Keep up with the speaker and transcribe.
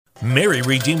Mary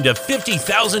redeemed a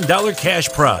 $50,000 cash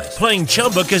prize playing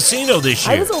Chumba Casino this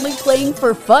year. I was only playing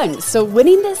for fun, so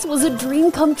winning this was a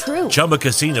dream come true. Chumba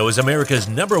Casino is America's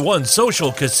 #1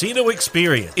 social casino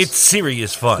experience. It's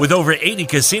serious fun. With over 80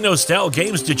 casino-style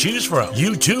games to choose from,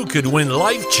 you too could win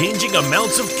life-changing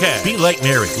amounts of cash. Be like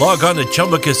Mary. Log on to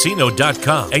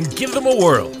ChumbaCasino.com and give them a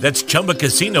whirl. That's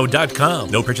ChumbaCasino.com.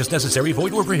 No purchase necessary.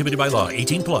 Void where prohibited by law.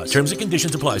 18+. Terms and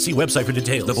conditions apply. See website for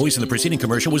details. The voice in the preceding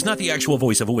commercial was not the actual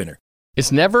voice of a winner. It's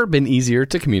never been easier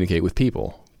to communicate with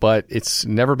people, but it's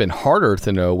never been harder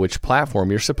to know which platform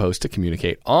you're supposed to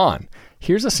communicate on.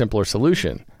 Here's a simpler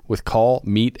solution. With call,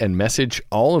 meet, and message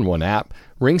all in one app,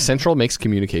 RingCentral makes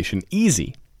communication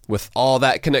easy. With all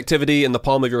that connectivity in the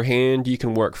palm of your hand, you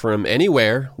can work from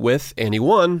anywhere with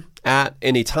anyone at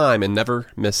any time and never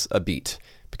miss a beat.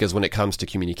 Because when it comes to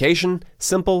communication,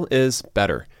 simple is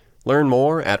better. Learn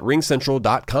more at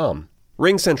ringcentral.com.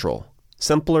 RingCentral.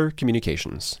 Simpler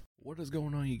communications. What is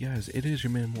going on, you guys? It is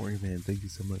your man, Morgan Man. Thank you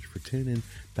so much for tuning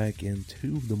back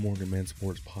into the Morgan Man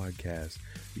Sports Podcast.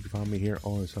 You can find me here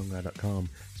on SoundCloud.com,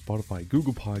 Spotify,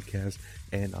 Google Podcasts,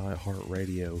 and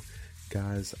iHeartRadio.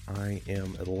 Guys, I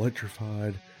am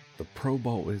electrified. The Pro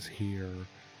Bowl is here.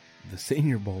 The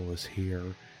Senior Bowl is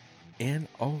here. And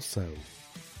also,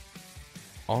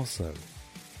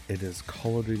 it is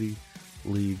Call of Duty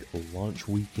League launch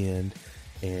weekend,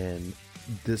 and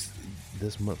this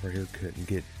month right here couldn't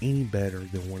get any better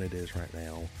than what it is right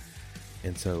now.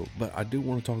 And so, but I do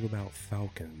want to talk about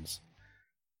Falcons.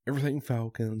 Everything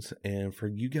Falcons. And for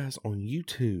you guys on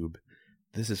YouTube,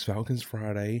 this is Falcons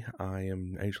Friday. I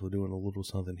am actually doing a little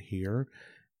something here,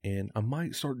 and I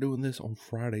might start doing this on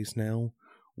Fridays now,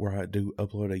 where I do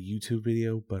upload a YouTube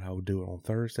video, but I will do it on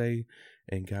Thursday.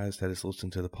 And guys that is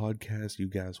listening to the podcast, you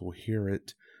guys will hear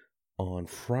it on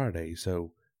Friday.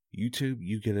 So YouTube,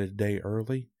 you get it a day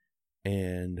early,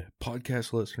 and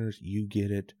podcast listeners, you get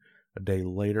it a day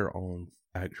later on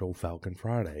actual Falcon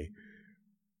Friday.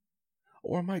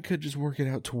 Or I could just work it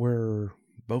out to where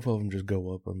both of them just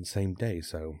go up on the same day.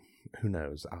 So who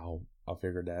knows? I'll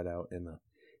figure that out in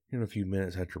a few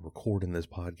minutes after recording this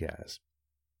podcast.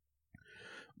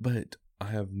 But I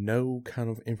have no kind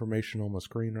of information on my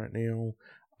screen right now.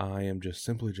 I am just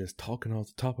simply talking off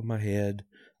the top of my head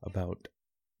about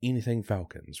anything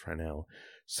Falcons right now.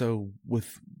 So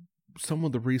with some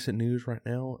of the recent news right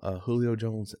now, Julio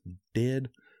Jones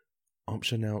did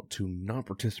option out to not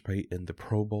participate in the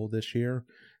Pro Bowl this year.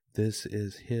 This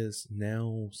is his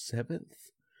now 7th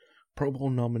Pro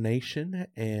Bowl nomination,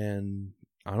 and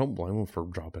I don't blame him for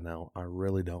dropping out. I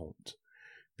really don't.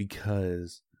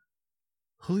 Because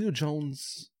Julio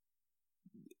Jones,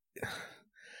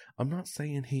 I'm not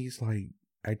saying he's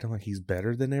acting like he's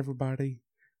better than everybody,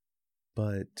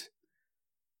 but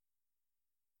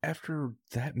after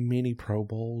that many Pro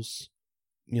Bowls,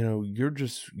 you're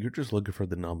just looking for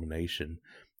the nomination.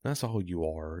 That's all you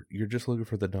are. You're just looking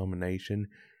for the nomination,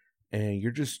 and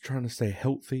you're just trying to stay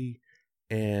healthy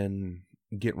and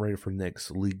get ready for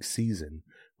next league season,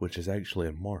 which is actually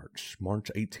in March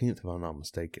 18th, if I'm not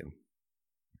mistaken.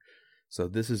 So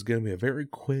this is going to be a very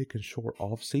quick and short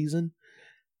off season.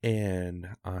 And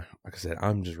like I said,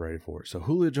 I'm just ready for it. So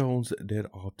Julio Jones did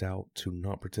opt out to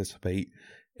not participate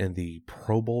in the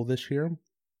Pro Bowl this year.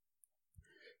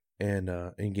 And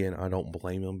again, I don't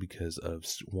blame him because of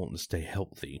wanting to stay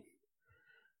healthy.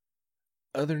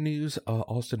 Other news,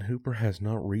 Austin Hooper has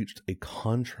not reached a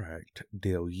contract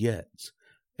deal yet.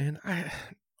 And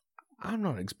I'm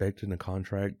not expecting a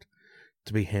contract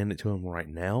to be handed to him right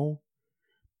now.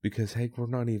 Because, heck, we're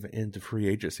not even into free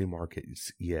agency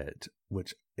markets yet,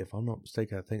 which, if I'm not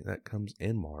mistaken, I think that comes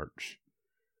in March.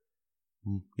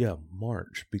 Yeah,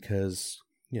 March, because,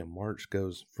 March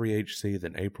goes free agency,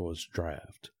 then April is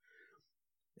draft.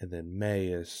 And then May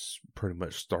is pretty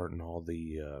much starting all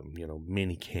the,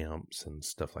 mini camps and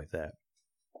stuff like that.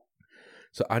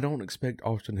 So I don't expect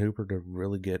Austin Hooper to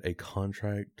really get a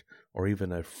contract or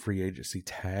even a free agency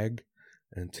tag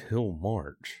until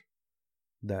March.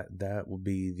 That would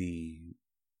be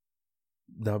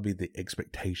the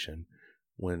expectation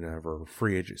whenever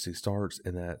free agency starts,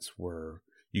 and that's where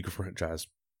you can franchise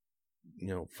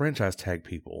tag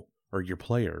people or your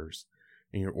players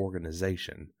in your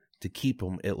organization to keep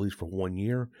them at least for 1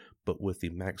 year, but with the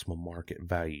maximum market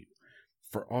value.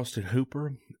 For Austin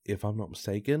Hooper, if I'm not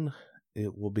mistaken,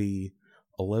 it will be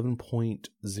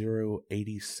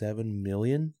 $11.087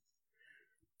 million.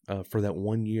 For that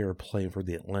 1 year playing for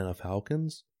the Atlanta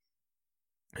Falcons.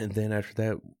 And then after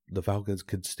that, the Falcons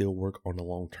could still work on a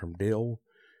long-term deal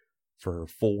for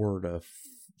 4 to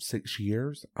 6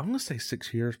 years. I'm going to say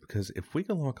 6 years because if we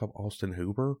can lock up Austin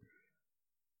Hooper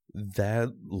that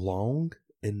long,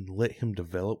 and let him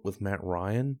develop with Matt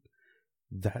Ryan,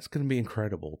 that's going to be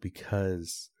incredible,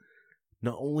 because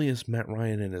not only is Matt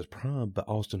Ryan in his prime, but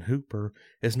Austin Hooper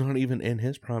is not even in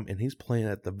his prime, and he's playing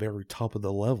at the very top of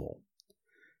the level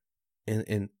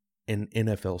in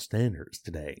NFL standards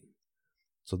today.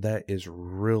 So that is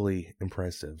really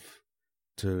impressive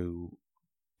to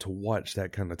watch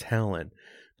that kind of talent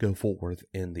go forward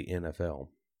in the NFL,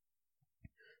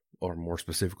 or more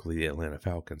specifically the Atlanta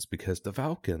Falcons, because the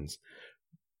Falcons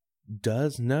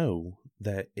does know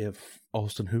that if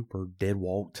Austin Hooper did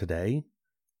walk today,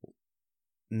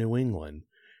 New England,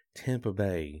 Tampa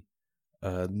Bay,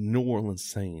 New Orleans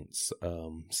Saints,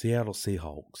 Seattle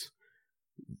Seahawks,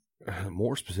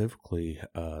 more specifically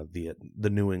the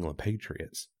New England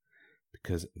Patriots,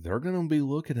 because they're going to be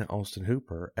looking at Austin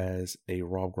Hooper as a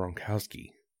Rob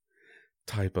Gronkowski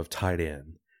type of tight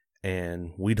end.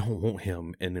 And we don't want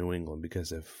him in New England,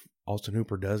 because if Austin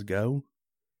Hooper does go,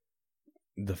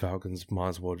 the Falcons might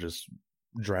as well just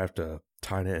draft a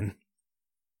tight end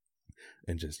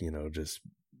and just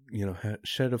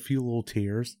shed a few little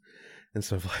tears and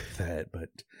stuff like that. But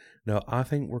no, I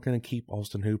think we're going to keep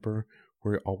Austin Hooper.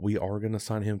 We are going to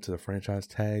sign him to the franchise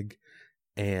tag,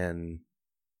 and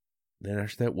then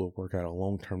after that, we'll work out a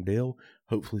long-term deal,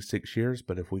 hopefully 6 years,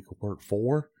 but if we could work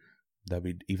 4, that'd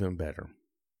be even better.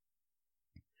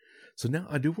 So now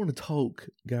I do want to talk,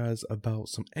 guys, about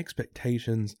some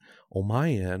expectations on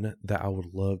my end that I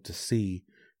would love to see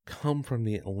come from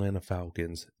the Atlanta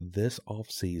Falcons this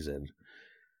offseason.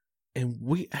 And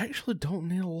we actually don't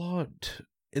need a lot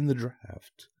in the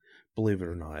draft, believe it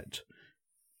or not.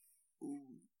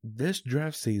 This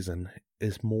draft season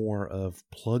is more of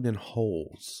plugging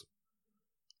holes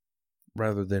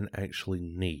rather than actually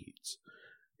needs.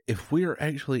 If we are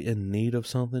actually in need of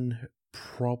something,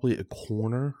 probably a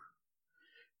corner,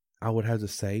 I would have to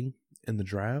say, in the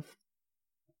draft.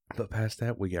 But past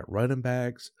that, we got running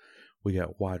backs, we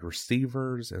got wide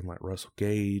receivers, and like Russell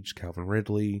Gage, Calvin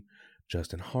Ridley,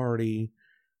 Justin Hardy,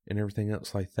 and everything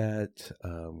else like that.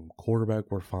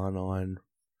 Quarterback, we're fine on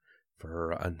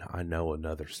for, I know,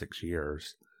 another 6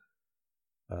 years.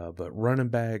 But running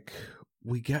back,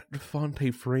 we got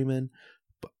Devontae Freeman,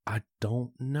 but I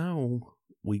don't know.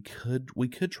 We could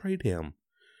trade him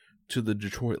to the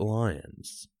Detroit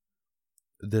Lions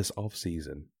this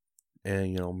offseason,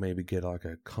 and maybe get like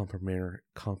a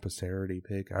compensatory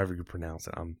pick, however you pronounce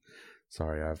it. I'm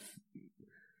sorry,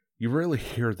 you rarely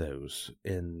hear those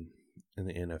in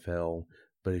the NFL,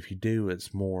 but if you do,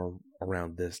 it's more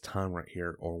around this time right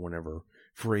here, or whenever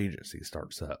free agency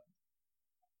starts up.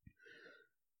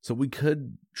 So we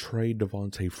could trade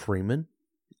Devontae Freeman,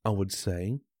 I would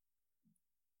say,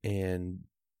 and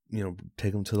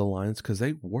take him to the Lions, because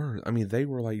they were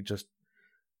like just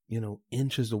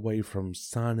inches away from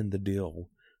signing the deal,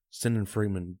 sending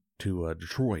Freeman to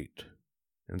Detroit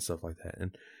and stuff like that.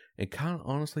 And kind of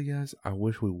honestly, guys, I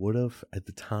wish we would have at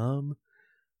the time,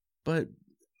 but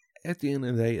at the end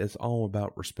of the day, it's all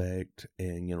about respect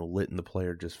and, letting the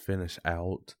player just finish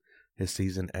out his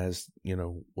season as,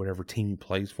 whatever team he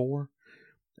plays for.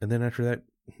 And then after that,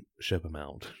 ship him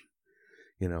out.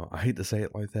 I hate to say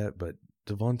it like that, but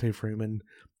Devontae Freeman,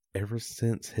 ever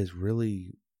since his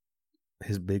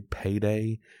big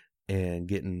payday and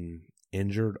getting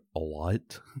injured a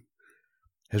lot,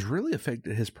 has really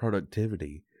affected his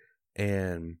productivity,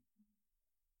 and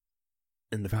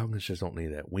the Falcons just don't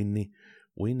need that.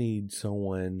 We need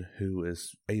someone who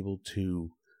is able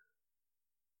to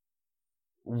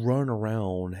run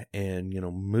around and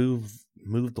move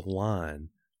the line,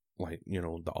 like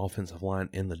the offensive line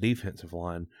and the defensive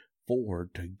line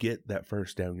forward to get that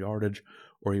first down yardage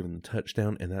or even the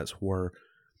touchdown, and that's where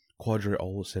Quadri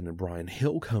Olsen and Brian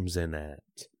Hill comes in at,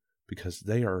 because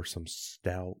they are some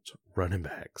stout running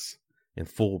backs and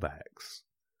fullbacks.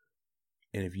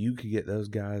 And if you could get those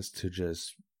guys to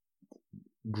just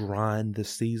grind this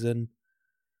season,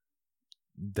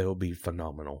 they'll be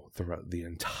phenomenal throughout the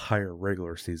entire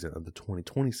regular season of the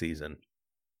 2020 season.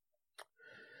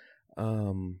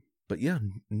 But yeah,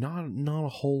 not a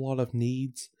whole lot of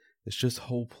needs. It's just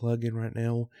whole plug-in right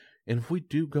now. And if we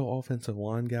do go offensive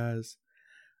line, guys,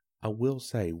 I will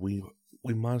say we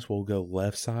might as well go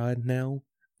left side now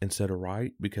instead of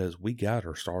right, because we got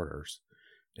our starters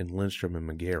in Lindstrom and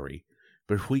McGarry.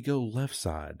 But if we go left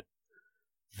side,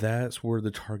 that's where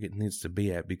the target needs to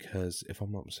be at, because if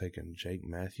I'm not mistaken, Jake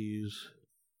Matthews,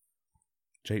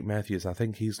 I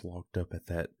think he's locked up at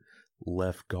that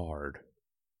left guard.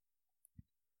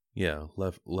 Yeah,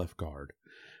 left guard.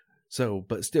 So,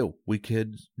 but still, we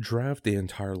could draft the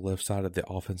entire left side of the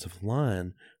offensive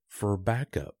line for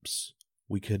backups.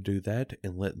 We could do that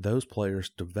and let those players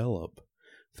develop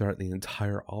throughout the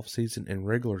entire offseason and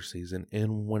regular season.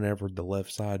 And whenever the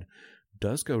left side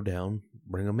does go down,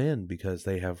 bring them in because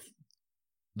they have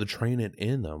the training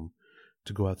in them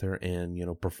to go out there and,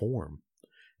 perform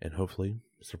and hopefully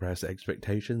surpass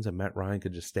expectations. And Matt Ryan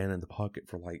could just stand in the pocket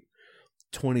for like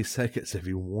 20 seconds if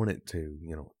he wanted to.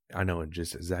 I know I'm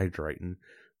just exaggerating,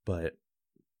 but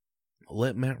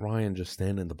let Matt Ryan just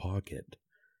stand in the pocket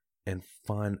and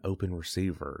find open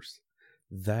receivers.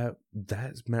 That's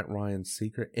Matt Ryan's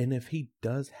secret. And if he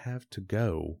does have to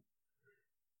go,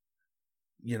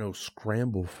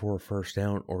 scramble for a first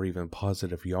down or even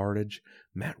positive yardage,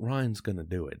 Matt Ryan's going to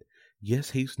do it.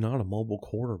 Yes, he's not a mobile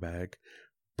quarterback,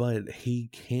 but he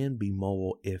can be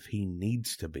mobile if he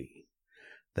needs to be.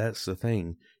 That's the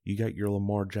thing. You got your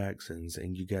Lamar Jacksons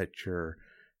and you got your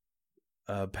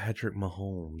Patrick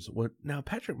Mahomes. Now,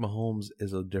 Patrick Mahomes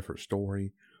is a different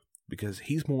story because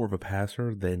he's more of a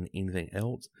passer than anything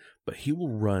else, but he will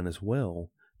run as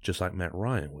well, just like Matt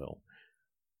Ryan will.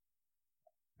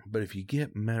 But if you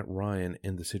get Matt Ryan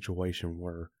in the situation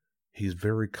where he's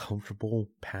very comfortable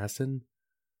passing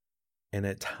and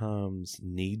at times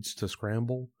needs to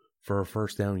scramble for a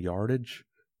first down yardage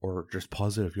or just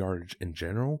positive yardage in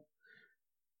general,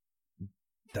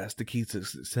 that's the key to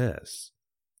success,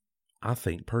 I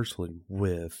think, personally,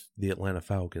 with the Atlanta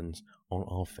Falcons on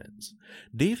offense.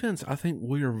 Defense, I think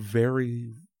we are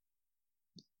very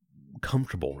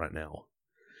comfortable right now.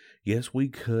 Yes, we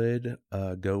could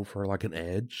go for like an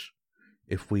edge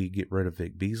if we get rid of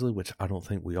Vic Beasley, which I don't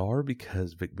think we are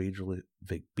because Vic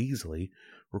Beasley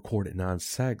recorded 9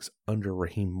 sacks under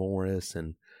Raheem Morris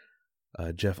and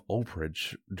Jeff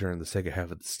Ulbrich during the second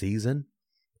half of the season.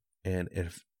 And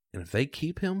if they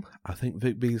keep him, I think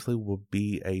Vic Beasley will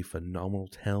be a phenomenal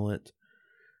talent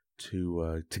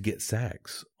to get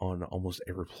sacks on almost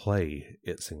every play,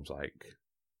 it seems like.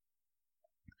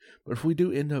 But if we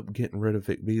do end up getting rid of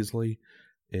Vic Beasley,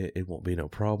 it won't be no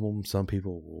problem. Some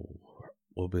people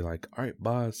will be like, all right,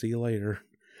 bye, see you later.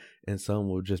 And some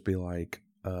will just be like,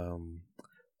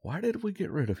 why did we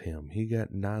get rid of him? He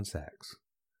got 9 sacks.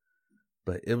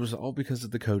 But it was all because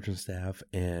of the coaching staff,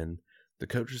 and the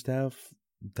coaching staff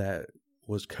that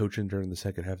was coaching during the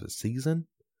second half of the season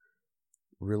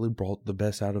really brought the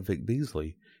best out of Vic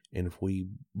Beasley. And if we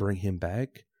bring him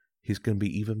back, he's going to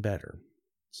be even better.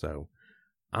 So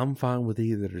I'm fine with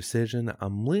either decision.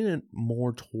 I'm leaning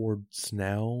more towards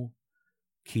now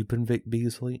keeping Vic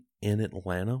Beasley in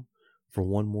Atlanta for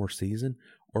one more season.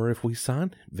 Or if we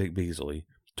sign Vic Beasley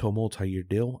to a multi-year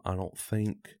deal, I don't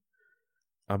think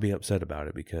I'll be upset about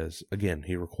it because, again,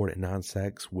 he recorded 9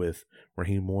 sacks with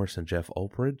Raheem Morris and Jeff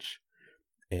Ulbrich,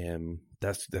 and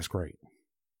that's great.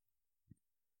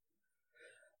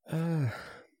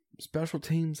 Special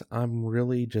teams, I'm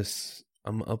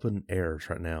up in airs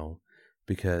right now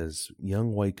because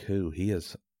Young Wei Koo, he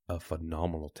is a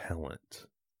phenomenal talent.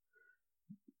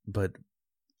 But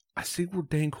I see where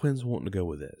Dan Quinn's wanting to go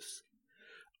with this.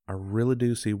 I really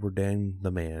do see where Dan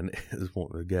the man is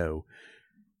wanting to go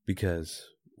because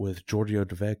with Giorgio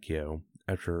DeVecchio,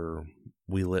 after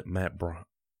we let Matt Bryant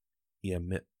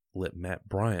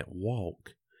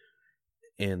walk,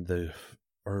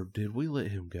 or did we let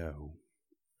him go?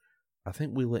 I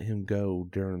think we let him go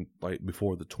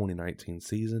before the 2019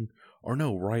 season, or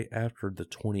no, right after the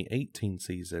 2018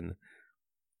 season,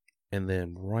 and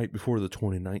then right before the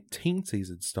 2019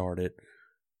 season started,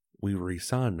 we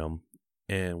re-signed him,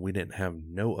 and we didn't have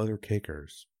no other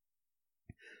kickers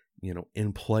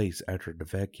in place after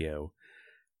DeVecchio,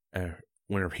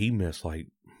 whenever he missed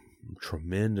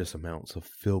tremendous amounts of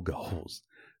field goals.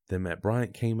 Then Matt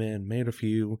Bryant came in, made a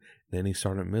few, then he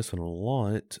started missing a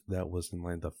lot that was in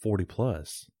the 40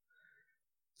 plus.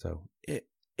 So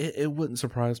it wouldn't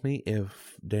surprise me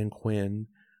if Dan Quinn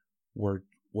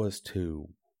was to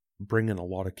bring in a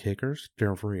lot of kickers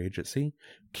during free agency.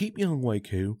 Keep Young Wei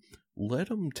Koo, let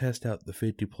him test out the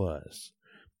 50 plus.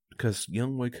 Because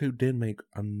Young Wei Koo did make,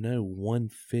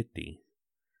 150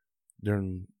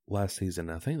 during last season.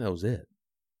 I think that was it.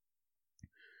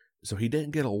 So he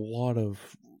didn't get a lot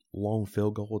of long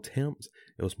field goal attempts.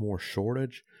 It was more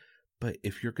shortage. But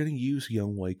if you're going to use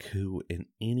Young Wei Koo in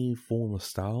any form of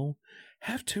style,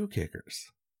 have 2 kickers.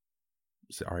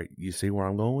 So, all right, you see where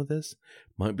I'm going with this?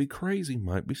 Might be crazy,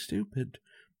 might be stupid,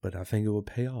 but I think it would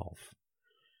pay off.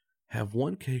 Have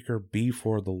 1 kicker be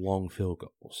for the long field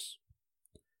goals.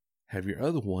 Have your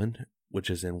other one, which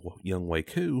is in Young Wei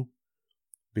Koo,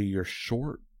 be your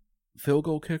short field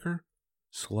goal kicker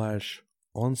 /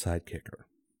 onside kicker.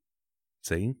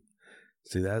 See,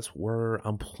 that's where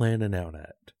I'm planning out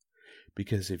at.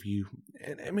 Because if you,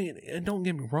 and don't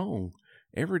get me wrong,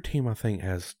 every team I think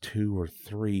has 2 or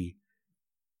 3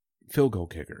 field goal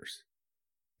kickers.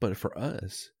 But for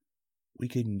us, we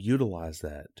can utilize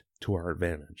that to our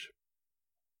advantage.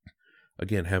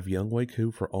 Again, have Younghoe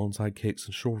Koo for onside kicks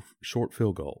and short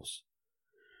field goals.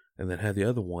 And then have the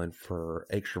other one for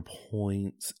extra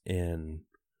points and,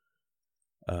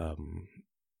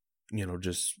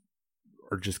 just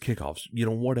kickoffs,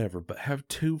 whatever. But have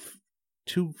two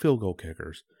field goal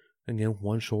kickers. Again,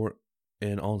 one short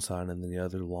and onside and then the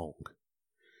other long.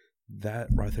 That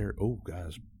right there. Oh,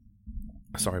 guys.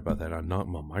 Sorry about that. I knocked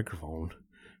my microphone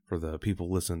for the people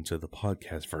listening to the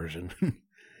podcast version.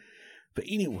 But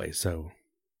anyway, so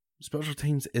special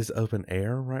teams is up in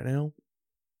air right now,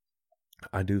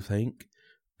 I do think.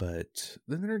 But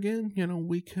then again,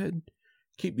 we could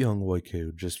keep Younghoe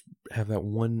Koo, just have that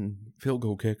one field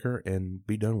goal kicker and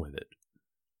be done with it.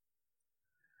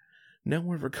 Now,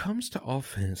 whenever it comes to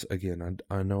offense, again,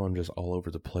 I know I'm just all over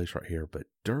the place right here, but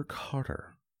Dirk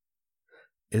Koetter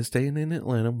is staying in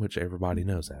Atlanta, which everybody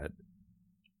knows that.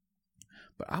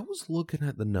 But I was looking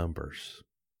at the numbers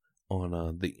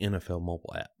on the NFL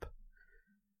mobile app.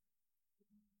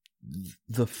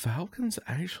 The Falcons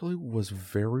actually was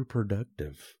very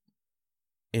productive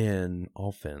in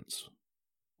offense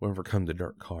whenever it comes to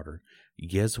Dirk Koetter.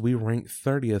 Yes, we ranked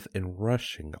 30th in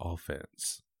rushing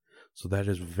offense, so that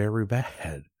is very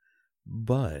bad.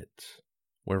 But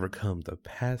whenever it comes to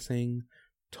passing,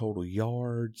 total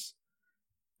yards,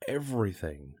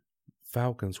 everything,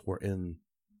 Falcons were in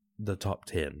the top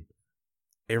 10.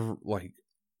 Like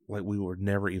we were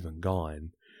never even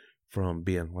gone from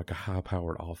being like a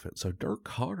high-powered offense. So Dirk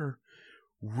Koetter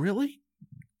really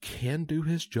can do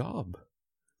his job.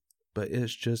 But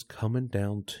it's just coming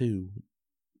down to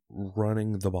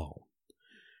running the ball.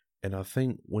 And I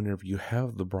think whenever you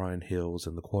have the Brian Hills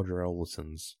and the Quadri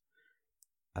Olsons,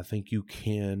 I think you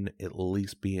can at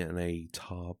least be in a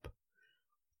top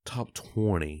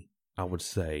 20, I would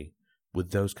say,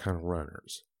 with those kind of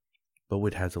runners. But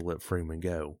we'd have to let Freeman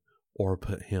go or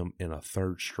put him in a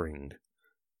third string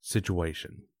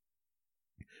situation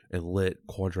and let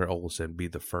Quadri Olson be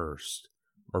the first,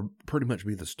 or pretty much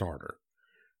be the starter.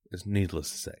 It's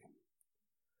needless to say.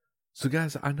 So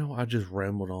guys, I know I just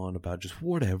rambled on about just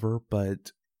whatever,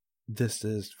 but this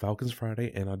is Falcons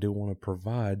Friday, and I do want to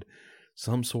provide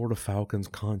some sort of Falcons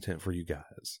content for you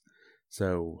guys.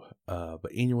 So,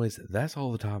 but anyways, that's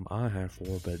all the time I have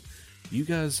for, but you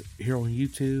guys here on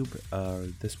YouTube,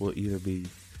 this will either be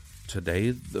today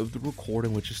of the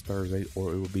recording, which is Thursday,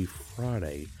 or it will be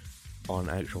Friday on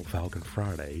actual Falcon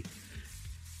Friday.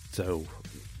 So,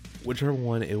 whichever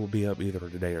one, it will be up either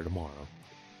today or tomorrow.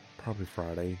 Probably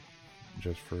Friday,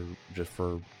 just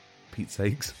for Pete's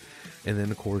sakes. And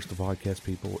then, of course, the podcast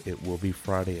people, it will be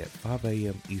Friday at 5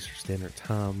 a.m. Eastern Standard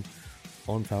Time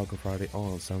on Falcon Friday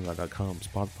on SoundCloud.com,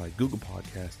 Spotify, Google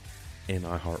Podcast, and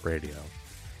iHeartRadio.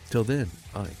 Till then,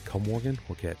 I'm Cole Morgan.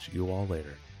 We'll catch you all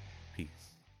later. Peace.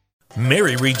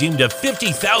 Mary redeemed a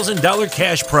 $50,000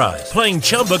 cash prize playing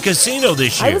Chumba Casino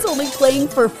this year. I was only playing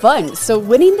for fun, so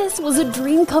winning this was a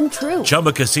dream come true.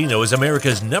 Chumba Casino is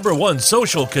America's #1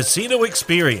 social casino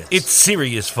experience. It's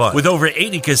serious fun. With over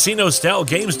 80 casino-style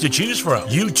games to choose from,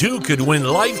 you too could win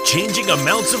life-changing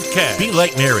amounts of cash. Be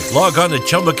like Mary. Log on to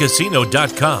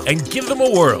ChumbaCasino.com and give them a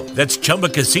whirl. That's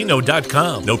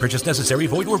ChumbaCasino.com. No purchase necessary.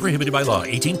 Void or prohibited by law.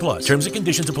 18+. Terms and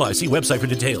conditions apply. See website for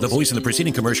details. The voice in the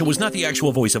preceding commercial was not the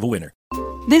actual voice of a winner.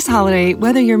 This holiday,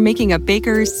 whether you're making a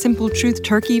Baker's Simple Truth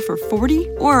turkey for 40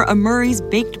 or a Murray's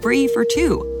Baked Brie for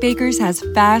 2, Baker's has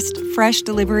fast, fresh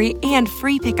delivery and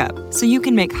free pickup, so you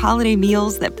can make holiday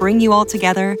meals that bring you all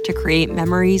together to create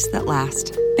memories that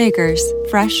last. Baker's,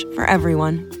 fresh for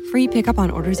everyone. Free pickup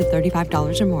on orders of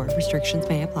 $35 or more. Restrictions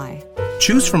may apply.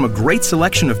 Choose from a great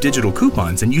selection of digital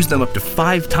coupons and use them up to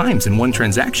 5 times in one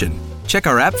transaction. Check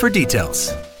our app for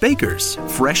details. Baker's,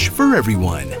 fresh for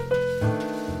everyone.